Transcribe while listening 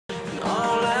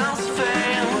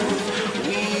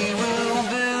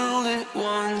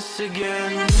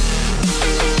again.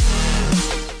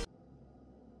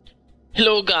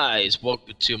 Hello guys,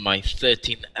 welcome to my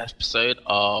 13th episode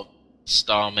of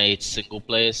Starmade single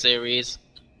player series.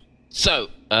 So,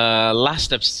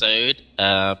 last episode,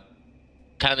 kind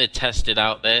of tested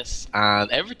out this and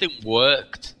everything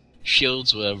worked.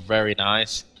 Shields were very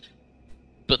nice,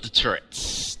 but the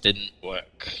turrets didn't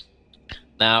work.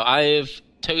 Now, I've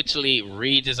totally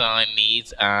redesigned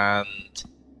these and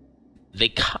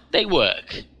they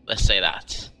work, let's say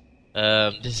that.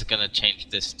 This is gonna change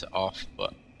this to off,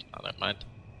 but I don't mind.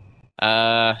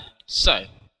 So,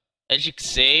 as you can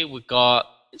see,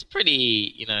 it's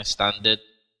pretty, standard,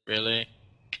 really.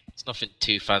 It's nothing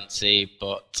too fancy,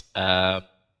 but, I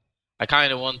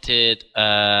kind of wanted,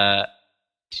 to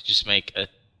just make a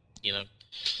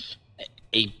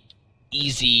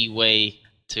easy way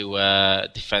to,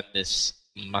 defend this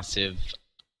massive,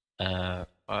 well,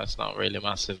 it's not really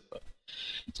massive, but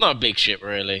it's not a big ship,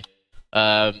 really.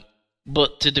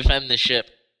 But to defend the ship,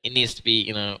 it needs to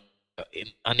be,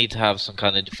 I need to have some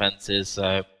kind of defenses,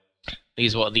 so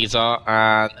these are what these are,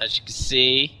 and as you can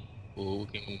see, we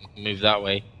can move that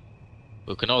way.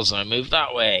 We can also move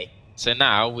that way. So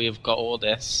now we've got all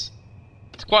this.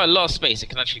 It's quite a lot of space. It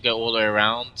can actually go all the way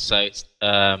around, so it's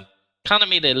kind of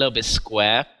made it a little bit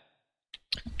square,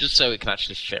 just so it can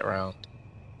actually fit around.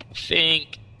 I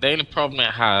think the only problem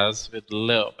it has with a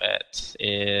little bit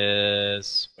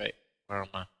is... Wait, where am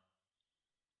I?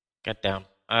 Get down.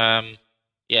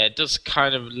 Yeah, it does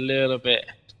kind of a little bit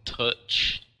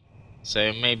touch.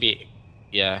 So maybe,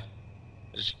 yeah.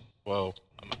 Whoa.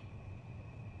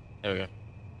 There we go.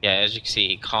 Yeah, as you can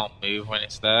see, it can't move when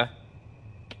it's there.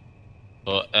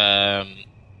 But, yeah,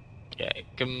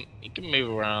 it can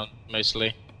move around,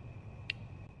 mostly.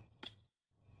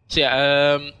 So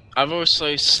yeah, I've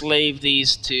also slaved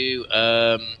these to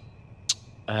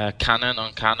cannon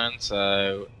on cannon,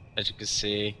 so as you can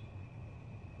see,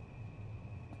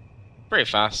 pretty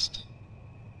fast.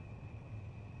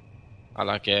 I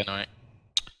like it anyway.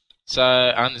 So,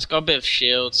 and it's got a bit of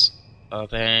shields, I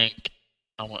think.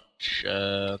 How much?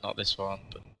 Not this one,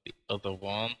 but the other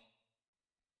one.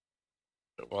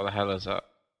 But what the hell is that?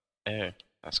 Oh,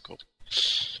 that's cool.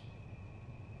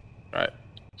 Right,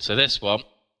 so this one.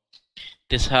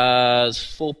 This has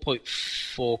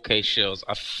 4.4k shields.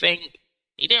 I think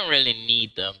you didn't really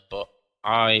need them, but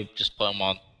I just put them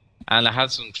on. And I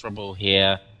had some trouble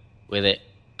here with it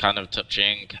kind of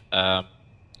touching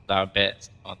that bit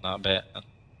on that bit.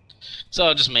 So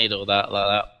I just made all that like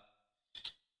that.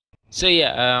 So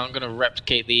yeah, I'm going to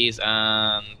replicate these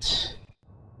and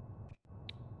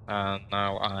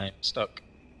now I'm stuck.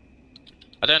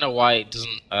 I don't know why it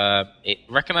doesn't, it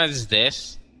recognizes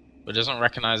this, but doesn't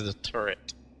recognize the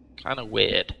turret. Kind of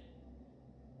weird.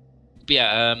 But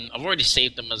yeah, I've already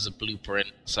saved them as a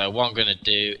blueprint. So what I'm gonna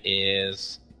do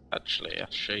is, actually,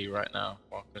 I'll show you right now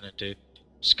what I'm gonna do.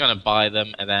 Just gonna buy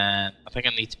them, and then I think I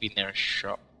need to be near a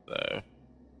shop though.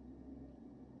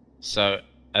 So,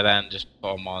 and then just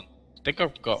put them on. I think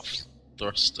I've got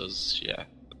thrusters. Yeah,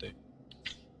 I do.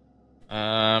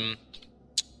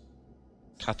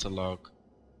 Catalog.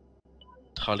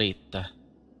 Tolita.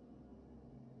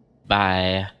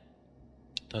 Buy.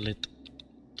 Tolit.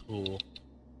 Tool.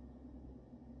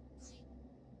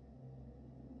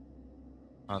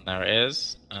 And there it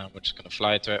is. We're just gonna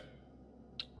fly to it.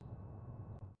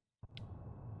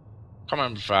 Can't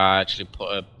remember if I actually put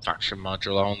a faction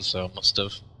module on, so I must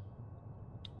have.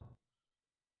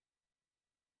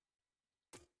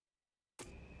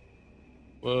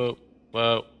 Whoa,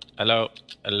 whoa, hello,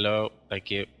 hello, thank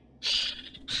you.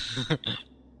 I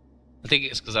think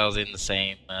it's because I was in the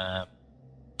same, I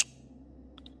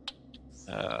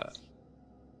don't know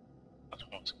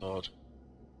what it's called.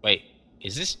 Wait,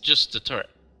 is this just the turret?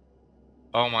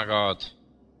 Oh my god.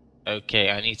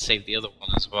 Okay, I need to save the other one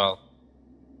as well.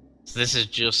 So this is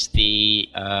just the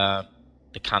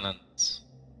cannons.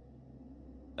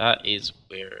 That is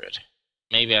weird.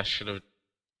 Maybe I should have,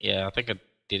 yeah, I think I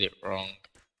did it wrong.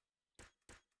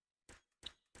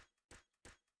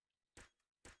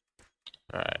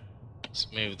 Right, let's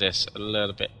move this a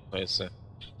little bit closer.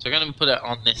 So we're going to put it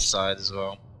on this side as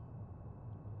well.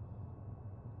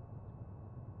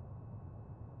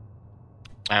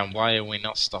 And why are we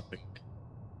not stopping?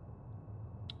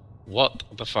 What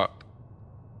the fuck?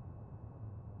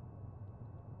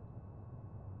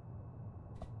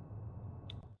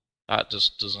 That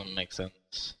just doesn't make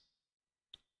sense.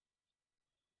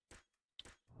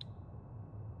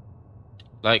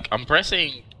 Like, I'm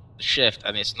pressing shift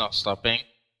and it's not stopping.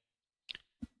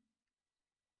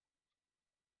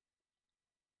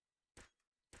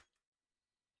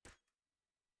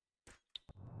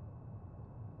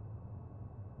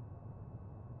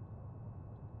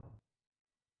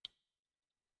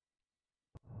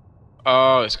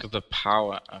 Oh, it's got the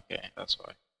power. Okay, that's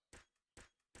why.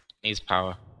 Needs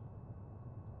power.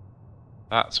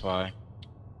 That's why.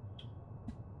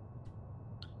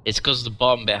 It's because the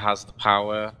bottom bit has the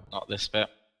power, not this bit.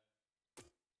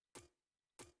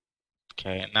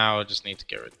 Okay, now I just need to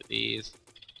get rid of these.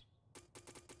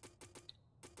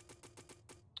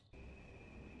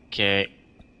 Okay,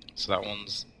 so that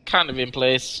one's kind of in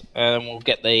place, and we'll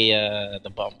get the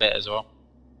bottom bit as well.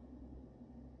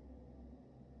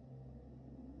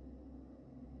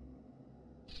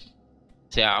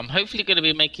 So yeah, I'm hopefully going to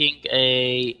be making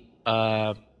a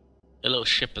little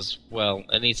ship as well.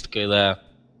 It needs to go there.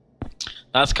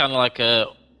 That's kind of like a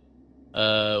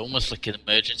almost like an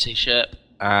emergency ship,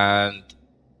 and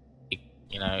it,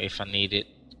 you know, if I need it,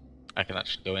 I can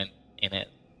actually go in it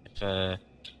if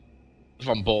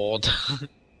I'm bored.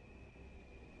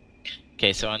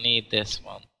 Okay, so I need this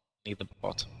one. Need the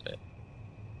bottom bit.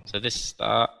 So this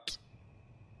start.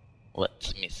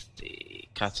 Let me see.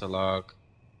 Catalog.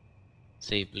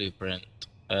 Save blueprint.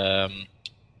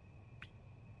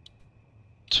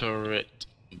 Turret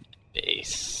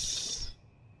base.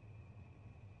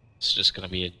 It's just gonna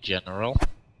be a general.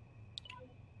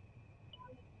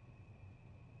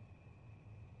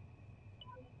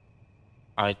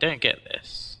 I don't get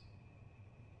this.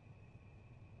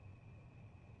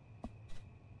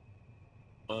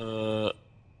 How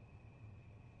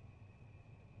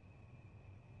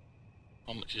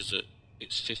much is it?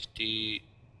 It's 50.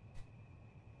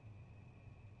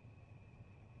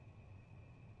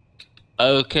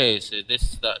 Okay, so this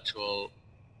is the actual.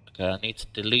 Okay, I need to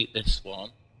delete this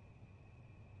one.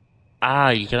 Ah,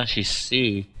 you can actually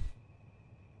see.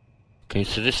 Okay,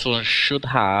 so this one should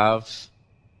have.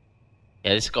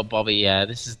 Yeah, this got Bobby. Yeah,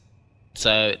 this is.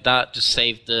 So that just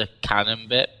saved the cannon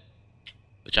bit,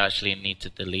 which I actually need to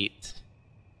delete.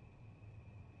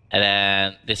 And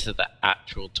then this is the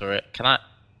actual turret. Can I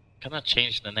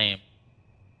change the name?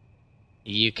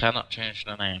 You cannot change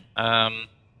the name.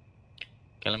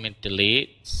 Okay, let me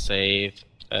delete, save.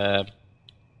 Okay,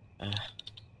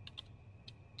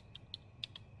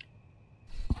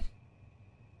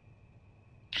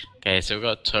 so we've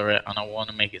got a turret, and I want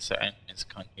to make it so enemies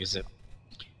can't use it.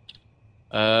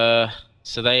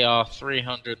 So they are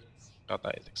 300. God,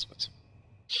 that is expensive.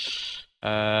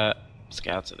 Let's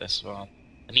get out of this one.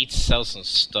 I need to sell some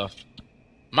stuff.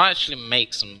 Might actually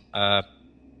make some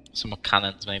more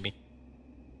cannons, maybe.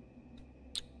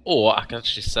 Or I can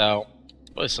actually sell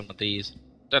some of these.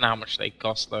 Don't know how much they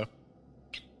cost though.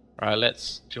 Right,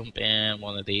 let's jump in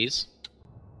one of these.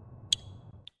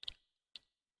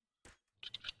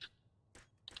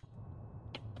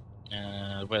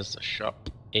 Where's the shop?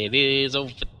 It is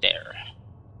over there.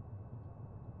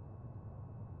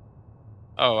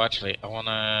 Oh, actually, I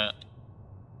wanna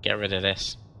get rid of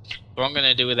this. What I'm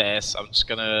gonna do with this, I'm just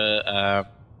gonna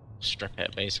strip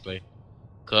it basically,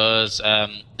 because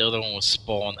the other one will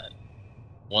spawn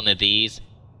one of these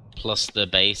plus the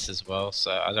base as well,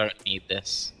 so I don't need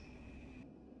this.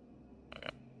 Okay.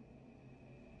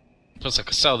 Plus, I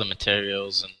can sell the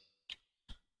materials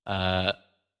and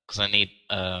because I need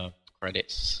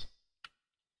credits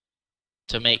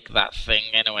to make that thing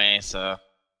anyway, so.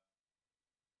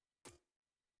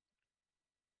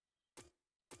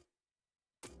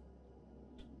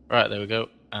 Right, there we go,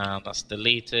 and that's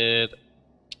deleted.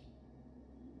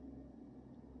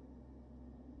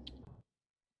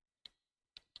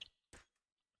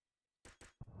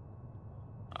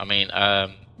 I mean,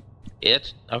 I've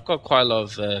got quite a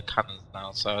lot of cannons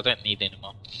now, so I don't need any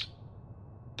more.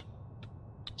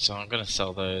 So I'm gonna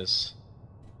sell those.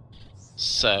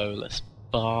 So let's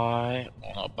buy,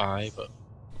 well not buy, but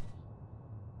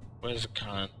where's the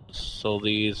cannon? Sell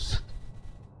these.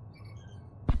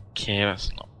 Okay,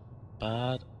 that's not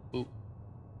bad. Ooh.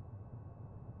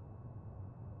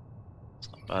 It's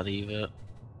not bad either.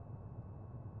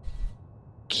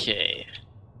 Okay.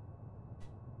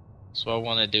 So what I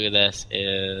want to do with this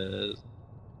is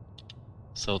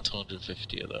sell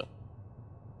 250 of that.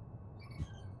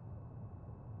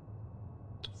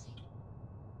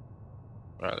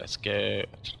 Right, let's go.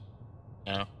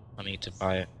 No, I need to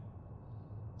buy it.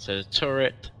 So the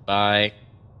turret, buy.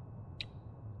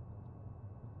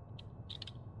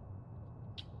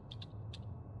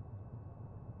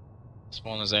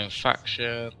 Spawn his own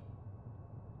faction.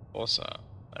 Awesome.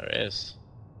 There it is.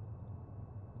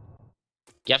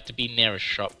 You have to be near a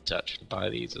shop to actually buy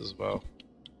these as well.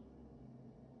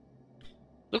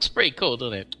 Looks pretty cool,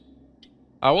 doesn't it?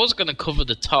 I was gonna cover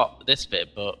the top, this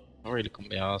bit, but I really couldn't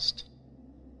be asked.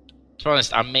 To be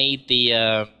honest, I made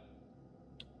the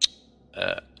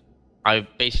I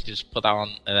basically just put that on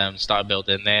and then started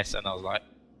building this, and I was like,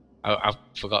 I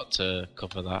forgot to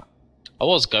cover that. I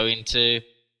was going to,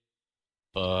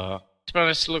 but to be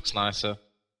honest, it looks nicer.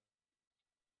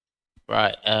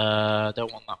 Right,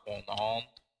 don't want that one on.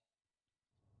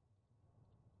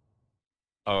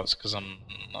 Oh, it's because I'm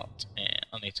not in.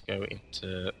 I need to go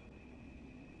into...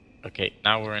 Okay,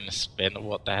 now we're in a spin.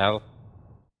 What the hell?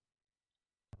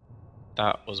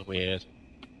 That was weird.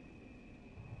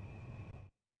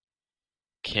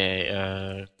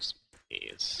 Okay,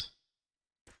 please.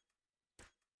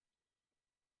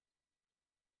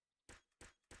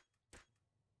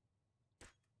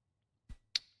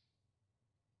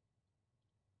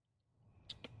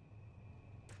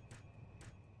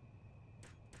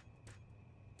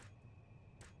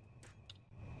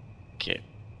 Okay.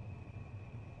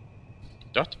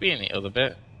 Do I have to be in the other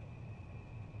bit?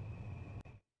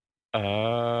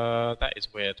 That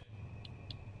is weird.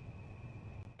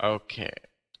 Okay.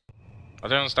 I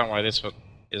don't understand why this one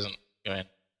isn't going.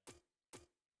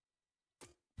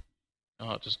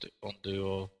 Oh, just undo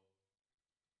all.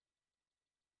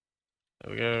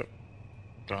 There we go.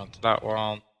 Go on to that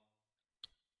one.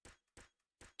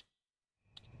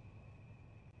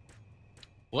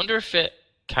 Wonder if it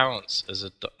counts as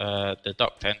a the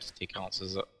docked entity counts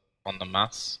as on the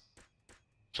mass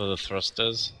for the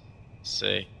thrusters. Let's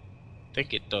see, I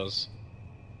think it does.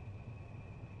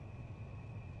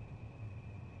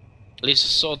 At least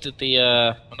sorted the.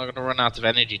 We're not gonna run out of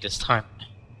energy this time.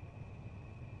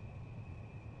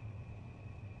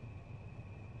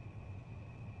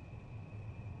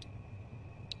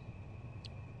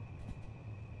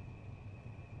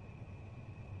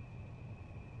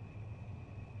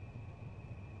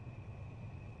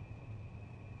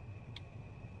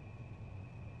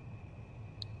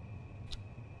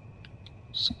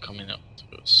 Just coming up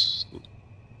to us,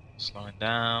 slowing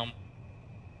down.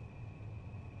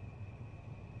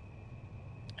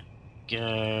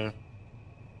 Go.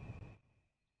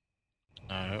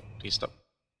 No, please stop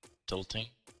tilting.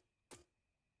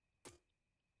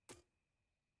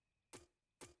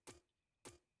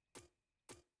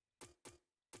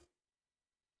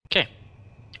 Okay.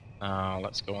 Now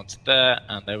let's go on to there,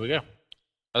 and there we go.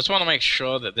 I just want to make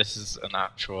sure that this is an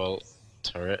actual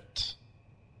turret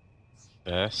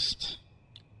first.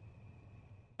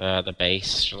 The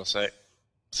base, shall I say?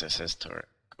 So it says turret.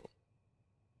 Cool.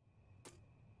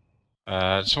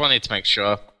 Just wanted to make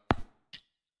sure.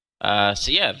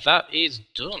 So yeah, that is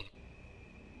done.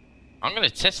 I'm gonna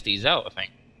test these out, I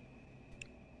think.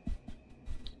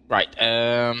 Right.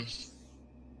 I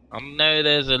know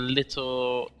there's a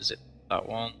little. Is it that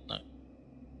one? No. I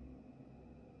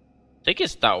think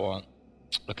it's that one.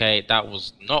 Okay, that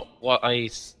was not what I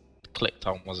clicked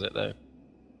on, was it though?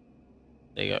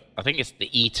 There you go. I think it's the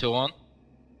ETA one.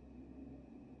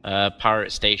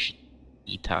 Pirate Station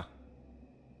ETA.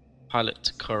 Pilot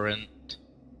to current.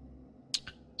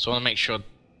 So I want to make sure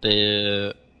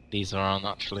these are on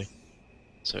actually.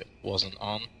 So it wasn't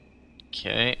on.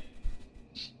 Okay.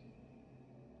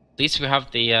 At least we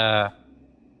have the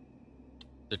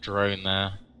drone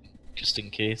there, just in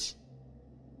case.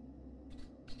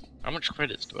 How much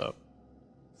credits do I have?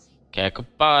 Okay, I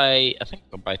could buy. I think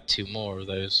I could buy 2 more of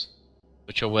those,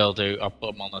 which I will do. I'll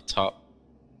put them on the top.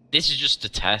 This is just a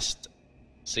test.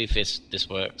 See if this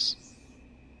works.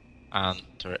 And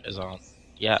turret is on.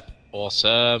 Yep,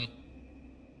 awesome.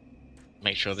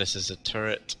 Make sure this is a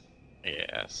turret.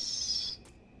 Yes.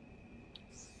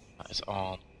 That is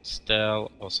on.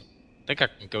 Still awesome. I think I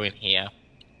can go in here.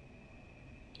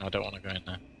 No, I don't want to go in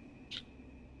there.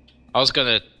 I was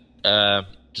gonna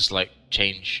just like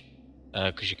change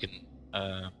because you can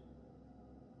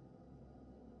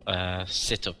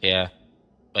sit up here,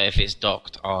 but if it's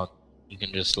docked on, you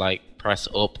can just like press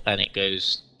up and it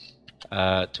goes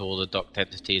to all the docked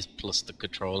entities plus the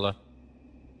controller.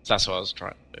 So that's what I was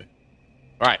trying to do.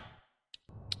 Right,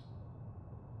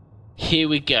 here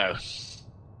we go.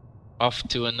 Off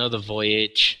to another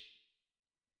voyage.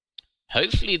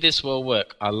 Hopefully this will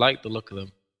work. I like the look of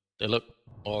them. They look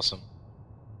awesome.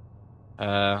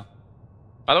 By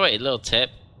the way, a little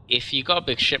tip. If you got a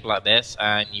big ship like this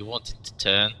and you want it to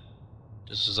turn,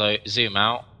 just zoom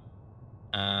out.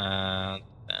 And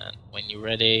then when you're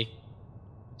ready,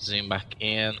 zoom back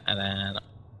in and then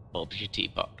bulb your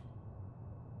teapot.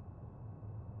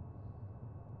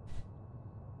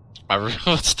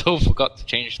 I still forgot to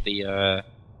change the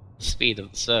speed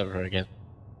of the server again.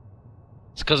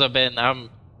 It's because I've been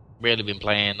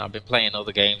playing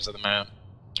other games at the moment.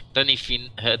 Don't know if you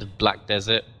heard of Black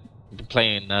Desert. I've been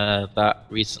playing that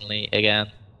recently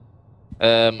again.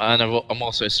 And I'm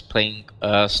also playing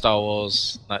Star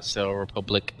Wars Knights of the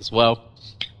Republic as well.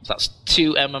 So that's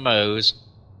 2 MMOs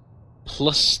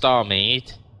plus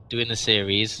Starmade doing the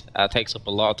series. Takes up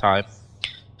a lot of time.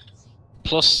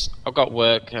 Plus, I've got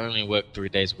work. I only work 3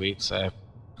 days a week, so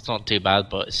it's not too bad.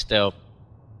 But it's still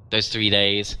those 3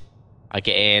 days. I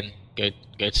get in, go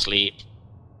to sleep,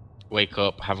 wake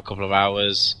up, have a couple of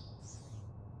hours,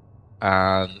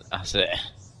 and that's it.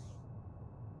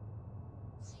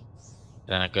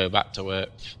 Then I go back to work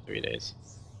for 3 days.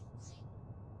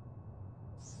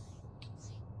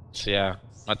 So yeah,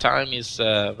 my time is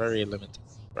very limited.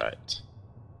 Right.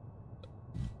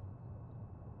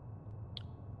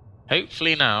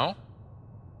 Hopefully now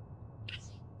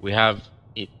we have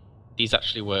it. These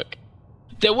actually work.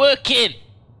 They're working!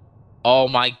 Oh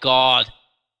my god!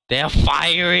 They are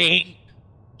firing!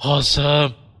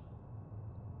 Awesome!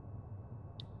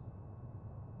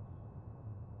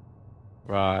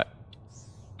 Right.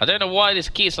 I don't know why this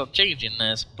keeps on changing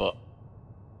this, but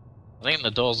I think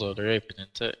the doors are opening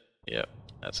too. Yep.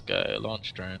 Let's go.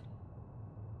 Launch drone.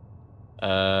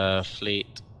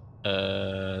 Fleet.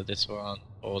 This one.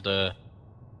 Order.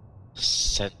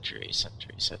 Sentry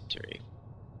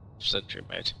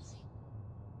mode.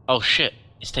 Oh shit,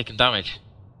 it's taking damage.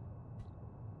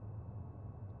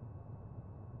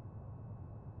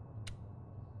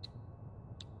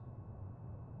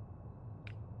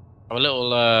 Our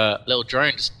little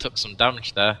drone just took some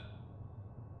damage there.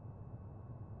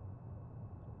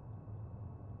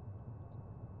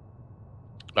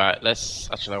 Right,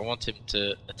 I want him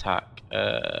to attack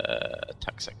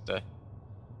sector.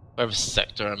 Whatever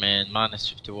sector I'm in,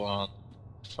 -51,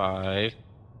 5.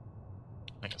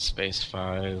 Make a space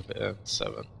 5 and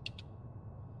 7.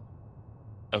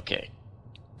 Okay.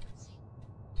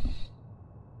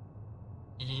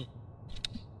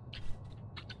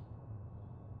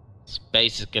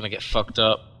 Space is gonna get fucked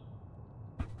up.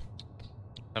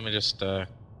 Let me just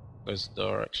close the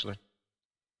door actually.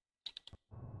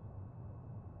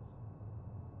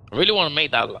 I really want to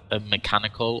make that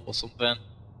mechanical or something.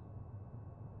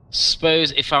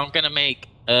 Suppose if I'm gonna make,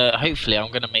 hopefully I'm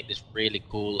gonna make this really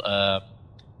cool, kind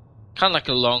of like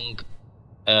a long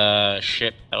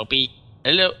ship. It'll be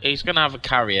a little. It's gonna have a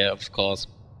carrier, of course,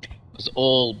 because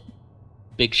all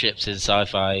big ships in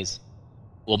sci-fi's,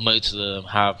 well, most of them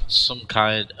have some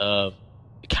kind of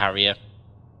carrier.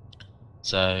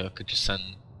 So I could just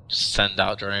send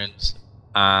out drones,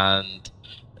 and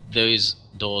those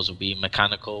doors will be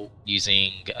mechanical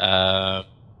using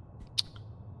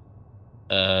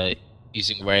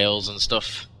using rails and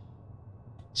stuff.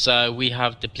 So we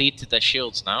have depleted their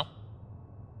shields now.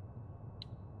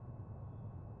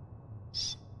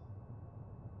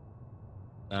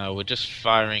 Now we're just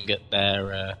firing at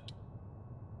their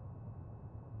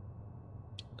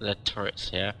turrets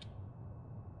here.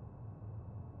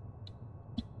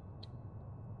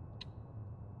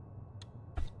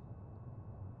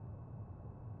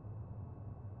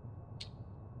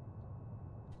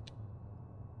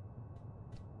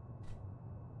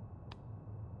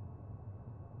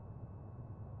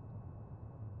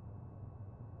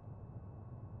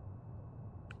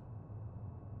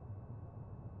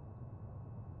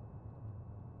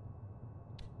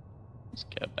 Let's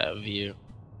get a better view.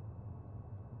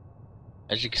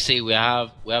 As you can see, we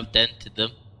have dented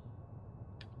them.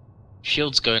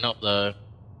 Shield's going up though.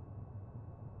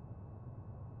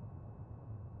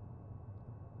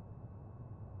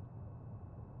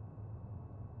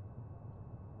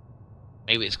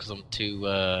 Maybe it's because I'm too.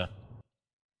 Oh,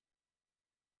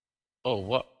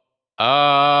 what?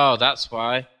 Oh, that's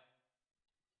why.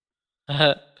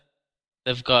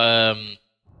 They've got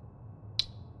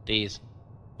these.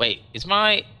 Wait,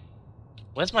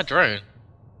 where's my drone?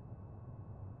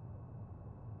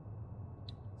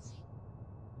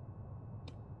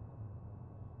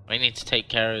 I need to take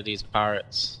care of these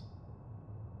pirates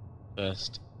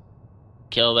first.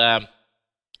 Kill them.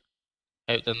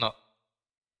 Hope they're not.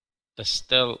 They're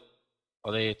still.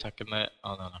 Are they attacking it?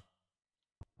 Oh no.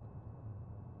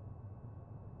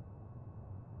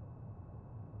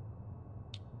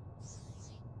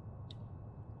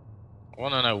 I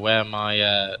want to know where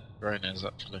my drone is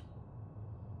actually.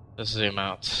 Let's zoom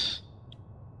out.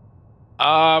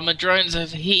 Ah, my drone's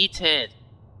overheated.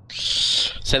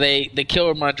 So they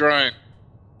killed my drone.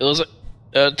 It was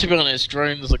to be honest,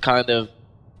 drones are kind of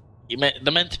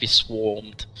they're meant to be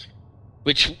swarmed,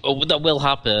 which that will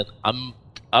happen.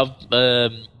 I've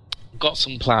got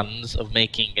some plans of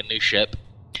making a new ship.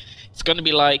 It's going to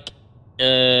be like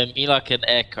like an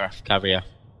aircraft carrier.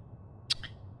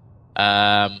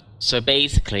 So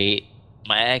basically,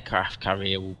 my aircraft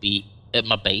carrier will be at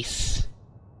my base.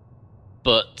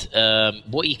 But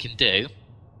what you can do,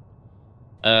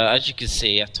 as you can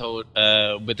see, I told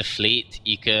with the fleet,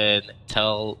 you can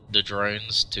tell the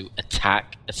drones to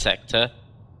attack a sector.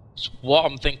 So what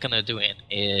I'm thinking of doing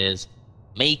is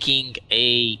making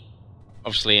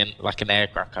obviously like an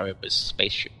aircraft carrier, but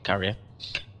spaceship carrier,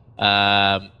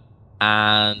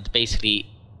 and basically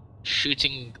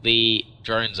shooting the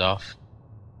drones off,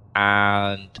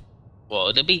 and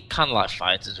well, they'll be kind of like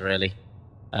fighters really,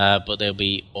 but they'll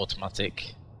be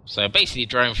automatic. So basically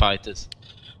drone fighters,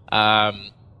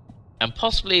 and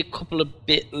possibly a couple of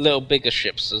little bigger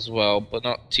ships as well, but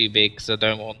not too big because I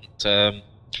don't want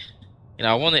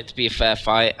I want it to be a fair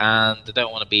fight, and I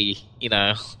don't want to be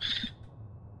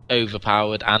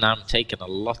overpowered, and I'm taking a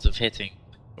lot of hitting.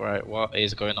 Right, what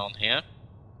is going on here?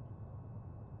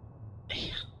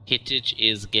 Hittage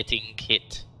is getting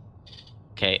hit.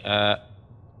 Okay,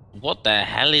 what the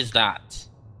hell is that?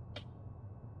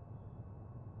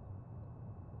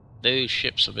 Those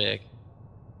ships are big.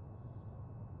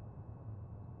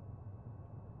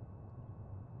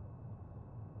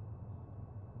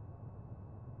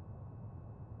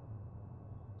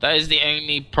 That is the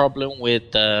only problem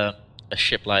with a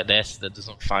ship like this that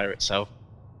doesn't fire itself.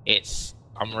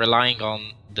 I'm relying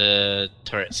on the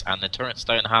turrets, and the turrets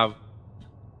don't have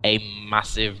a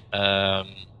massive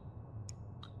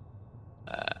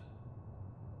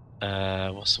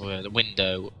what's the word?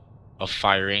 Window of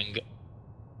firing.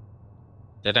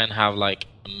 They don't have like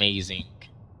amazing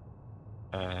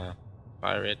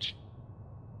fireage.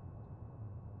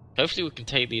 Hopefully we can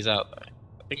take these out though.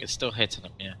 I think it's still hitting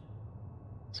them, yeah.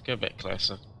 Let's go a bit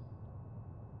closer.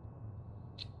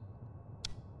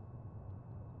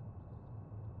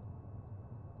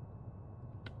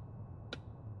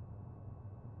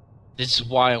 This is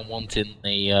why I'm wanting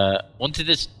wanted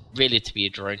this really to be a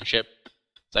drone ship.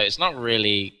 So it's not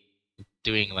really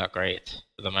doing that great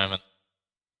at the moment.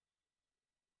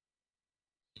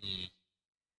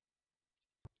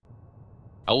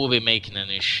 I will be making a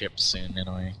new ship soon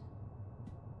anyway.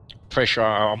 Pretty sure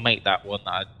I'll make that one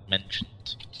that I mentioned.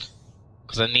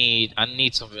 Because I need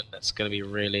something that's gonna be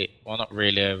really, well, not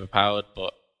really overpowered,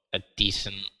 but a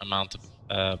decent amount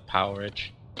of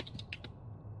powerage.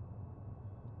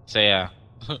 So yeah,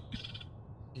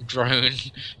 drone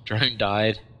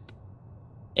died.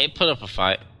 It put up a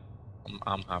fight.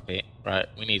 I'm happy. Right,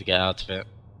 we need to get out of it.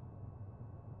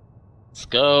 Let's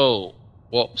go.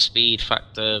 Warp speed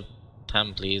factor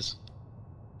 10, please.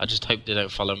 I just hope they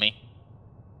don't follow me.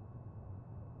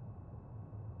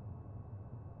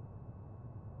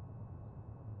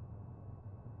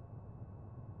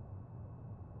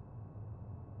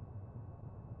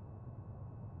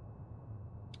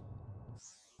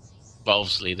 But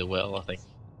obviously they will, I think.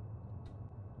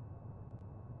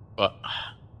 But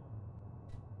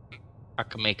I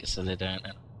can make it so they don't.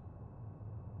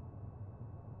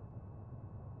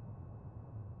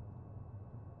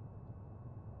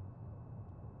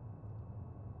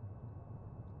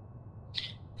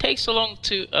 Takes a long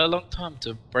time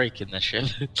to break in this ship.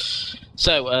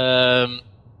 So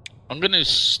I'm gonna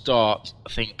start,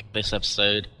 I think, this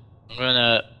episode. I'm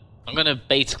gonna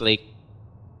basically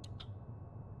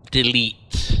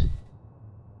delete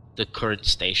the current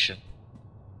station.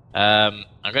 I'm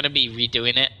gonna be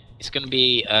redoing it. It's gonna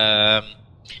be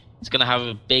it's gonna have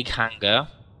a big hangar,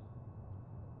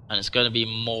 and it's gonna be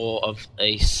more of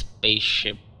a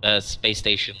spaceship, space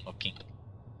station looking.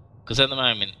 Because at the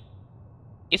moment,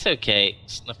 it's okay.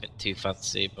 It's nothing too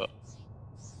fancy, but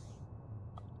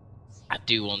I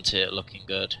do want it looking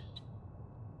good.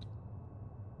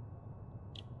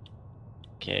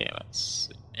 Okay, let's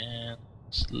and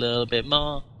just a little bit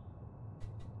more.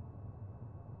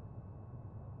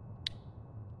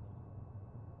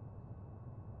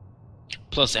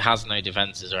 Plus, it has no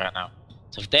defenses right now.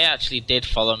 So if they actually did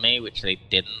follow me, which they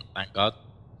didn't, thank God,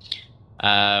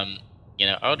 I would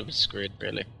have been screwed,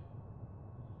 really.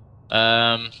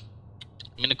 I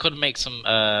mean, I could make some,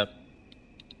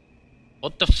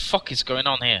 what the fuck is going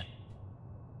on here?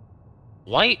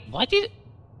 Why did it...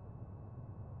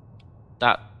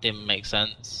 That didn't make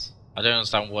sense. I don't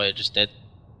understand what it just did.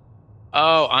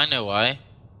 Oh, I know why.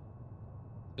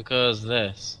 Because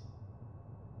this.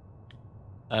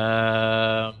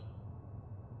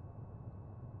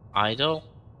 Idle?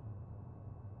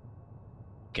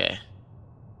 Okay.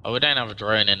 Oh, we don't have a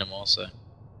drone anymore, so...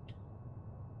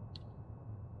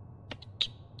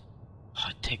 Oh,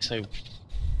 it takes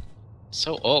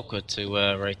so awkward to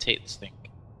rotate this thing.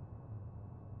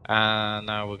 And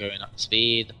now we're going up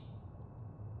speed.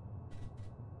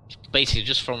 Basically,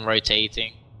 just from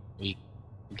rotating, we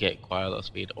get quite a lot of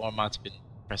speed. Or I might have been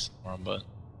pressing the wrong button.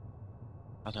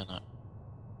 I don't know.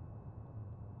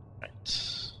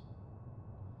 Right.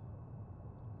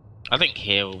 I think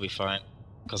here will be fine,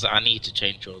 because I need to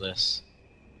change all this.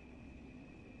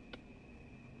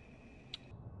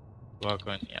 We're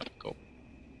going, yeah, cool.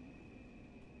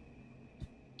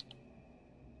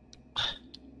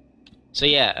 So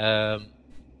yeah,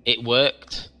 it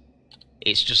worked.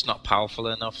 It's just not powerful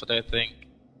enough, I don't think.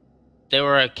 They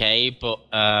were okay, but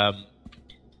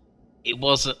it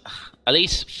wasn't. At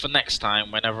least for next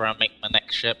time, whenever I make my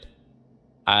next ship,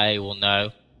 I will know.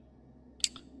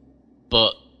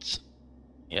 But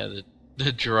yeah,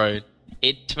 the drone.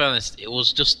 To be honest, it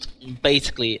was just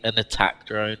basically an attack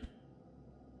drone.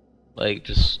 Like,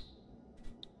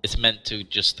 it's meant to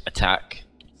just attack.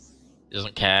 It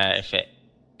doesn't care if it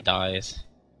dies.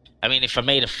 I mean, if I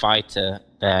made a fighter,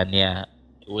 then yeah,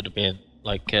 it would have been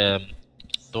like the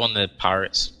one the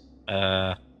pirates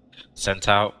sent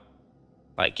out.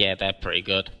 Like, yeah, they're pretty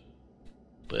good.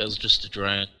 But it was just a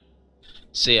drone.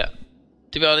 So yeah,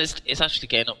 to be honest, it's actually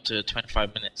getting up to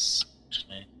 25 minutes.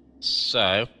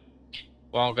 So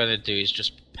what I'm gonna do is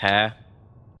just prepare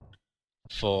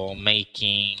for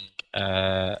making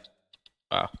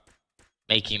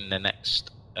making the next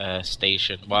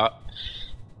station. Well,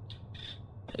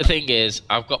 the thing is,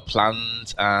 I've got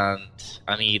plans and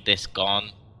I need this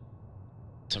gone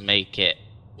to make it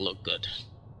look good.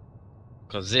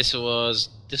 Because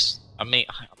I made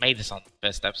this on the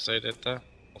first episode, didn't I?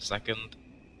 Or second?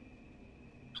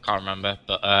 I can't remember,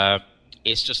 but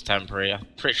it's just temporary. I'm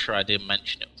pretty sure I did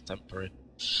mention it was temporary.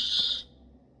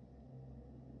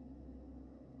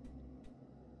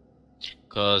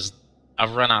 Because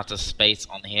I've run out of space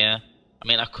on here. I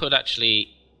mean, I could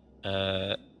actually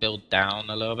build down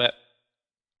a little bit.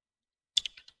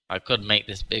 I could make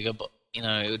this bigger, but you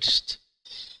know, it would just.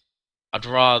 I'd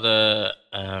rather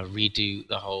redo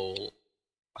the whole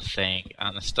thing,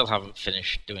 and I still haven't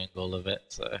finished doing all of it.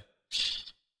 So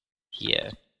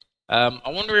yeah, I'm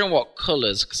wondering what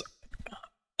colors, because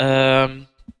I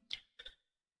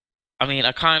mean,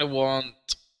 I kind of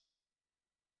want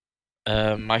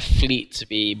my fleet to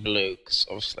be blue, because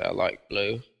obviously I like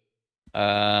blue.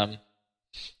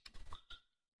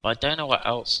 But I don't know what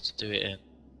else to do it in.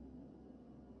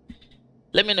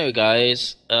 Let me know,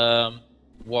 guys,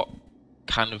 what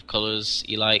kind of colors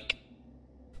you like,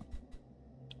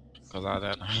 because I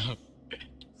don't know.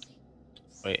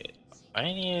 Wait, are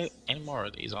any more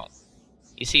of these on?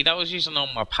 You see, that was using all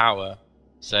my power,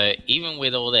 so even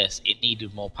with all this, it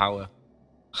needed more power.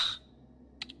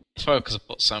 It's probably because I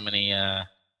put so many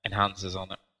enhancers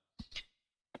on it.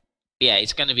 But yeah,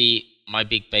 it's going to be my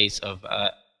big base of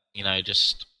you know,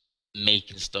 just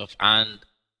making stuff, and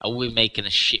I will be making a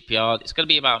shipyard. It's going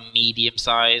to be about medium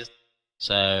size,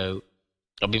 so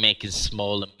I'll be making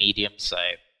small and medium, so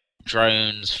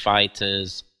drones,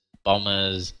 fighters,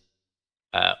 bombers,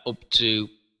 up to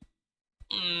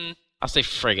I'll say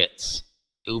frigates.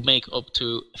 It will make up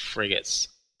to frigates.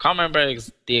 Can't remember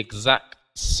the exact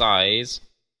size.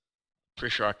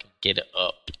 Pretty sure I can get it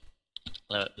up.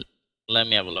 Let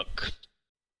me have a look.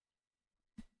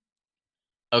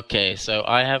 Okay, so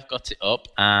I have got it up,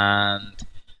 and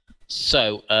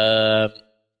so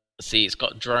see, it's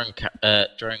got drone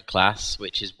class,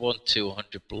 which is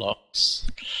 1-200 blocks.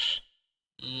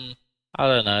 I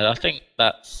don't know. I think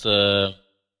that's I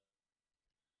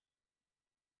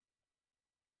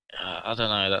don't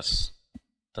know. That's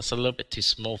a little bit too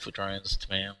small for drones, to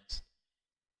be honest.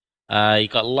 You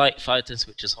got light fighters,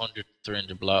 which is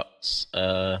 100-300 blocks.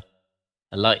 A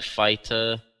light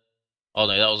fighter. Oh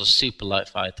no, that was a super light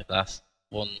fighter class.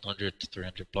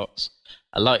 100-300 blocks.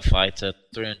 A light fighter,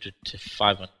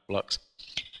 300-500 blocks.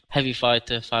 Heavy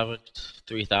fighter,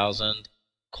 500-3,000.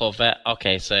 Corvette.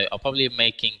 Okay, so I'll probably be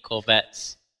making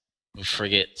corvettes and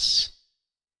frigates.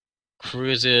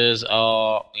 Cruisers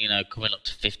are, you know, coming up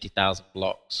to 50,000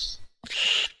 blocks.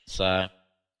 So,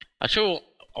 actually,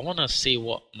 I want to see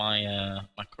what my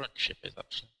my current ship is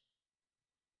actually.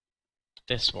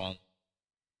 This one.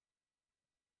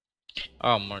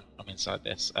 Oh, I'm inside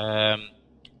this.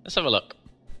 Let's have a look,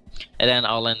 and then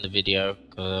I'll end the video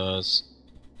because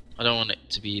I don't want it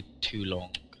to be too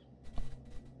long.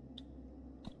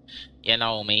 You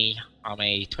know me, I'm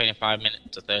a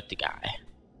 25-minute to 30 guy.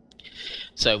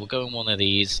 So we're going one of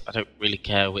these. I don't really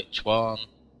care which one,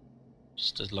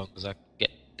 just as long as I can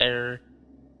get there.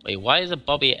 Wait, why is a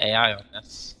Bobby AI on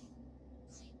this?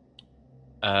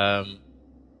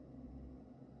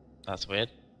 That's weird.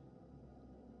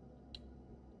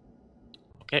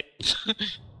 Okay.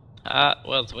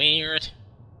 Well, it's weird.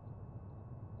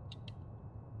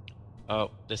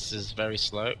 Oh, this is very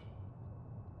slow.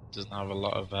 Doesn't have a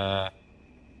lot of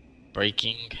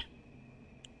braking.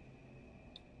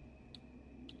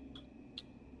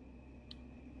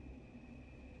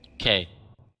 Okay,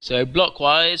 so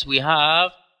block-wise we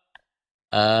have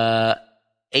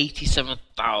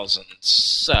 87,000.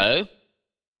 So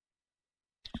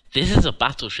this is a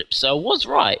battleship. So I was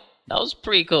right. That was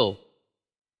pretty cool.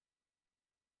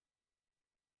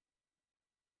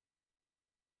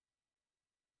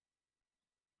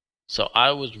 So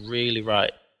I was really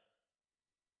right.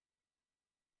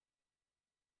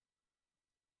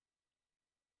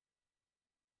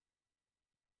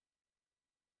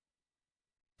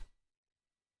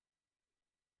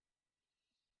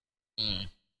 Mm.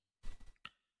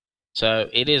 So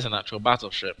it is an actual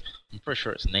battleship. I'm pretty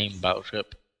sure it's named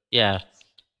Battleship. Yeah.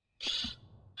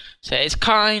 So it's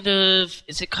kind of,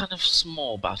 is it kind of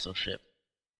small battleship?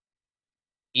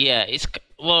 Yeah,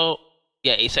 well,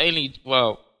 yeah, it's only,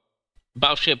 well,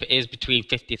 Battleship is between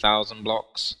 50,000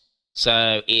 blocks.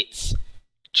 So it's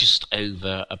just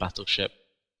over a battleship.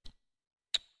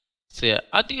 So yeah,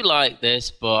 I do like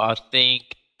this, but I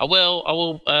think I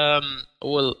will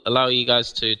allow you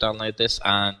guys to download this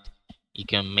and you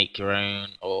can make your own,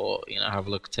 or have a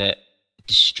look at it,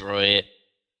 destroy it,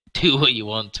 do what you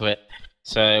want to it.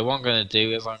 So what I'm gonna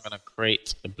do is I'm gonna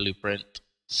create a blueprint.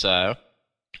 So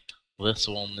this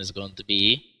one is going to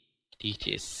be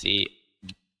DTAC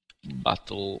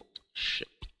Battleship.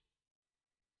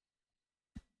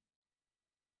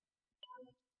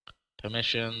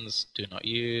 Permissions, do not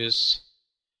use.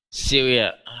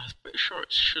 Syria, I'm pretty sure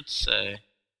it should say.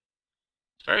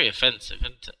 It's very offensive,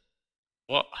 isn't it?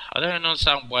 What? I don't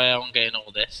understand where I'm getting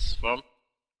all this from.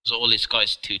 Because all this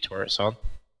guy's 2 turrets on.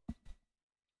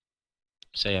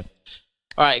 So yeah.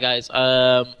 Alright guys,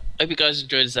 hope you guys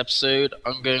enjoyed this episode.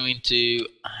 I'm going to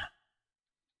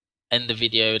end the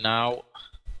video now.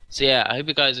 So yeah, I hope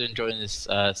you guys are enjoying this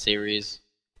series.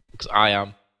 Because I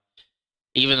am.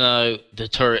 Even though the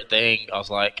turret thing, I was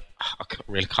like, I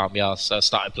really can't be arsed. So I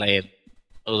started playing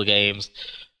all the games.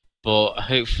 But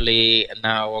hopefully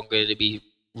now I'm going to be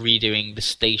redoing the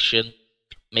station,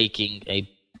 making a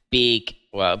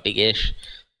big-ish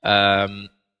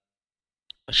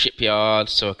shipyard,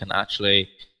 so I can actually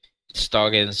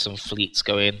start getting some fleets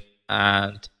going.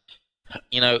 And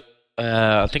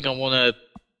I think I want to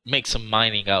make some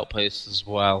mining outposts as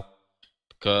well,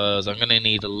 because I'm going to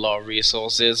need a lot of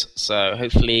resources. So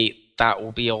hopefully that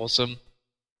will be awesome.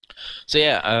 So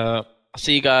yeah, I'll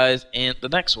see you guys in the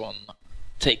next one.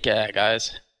 Take care,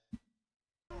 guys.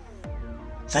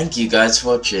 Thank you guys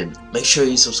for watching. Make sure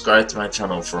you subscribe to my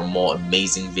channel for more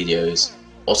amazing videos.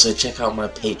 Also check out my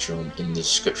Patreon in the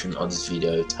description of this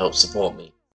video to help support me.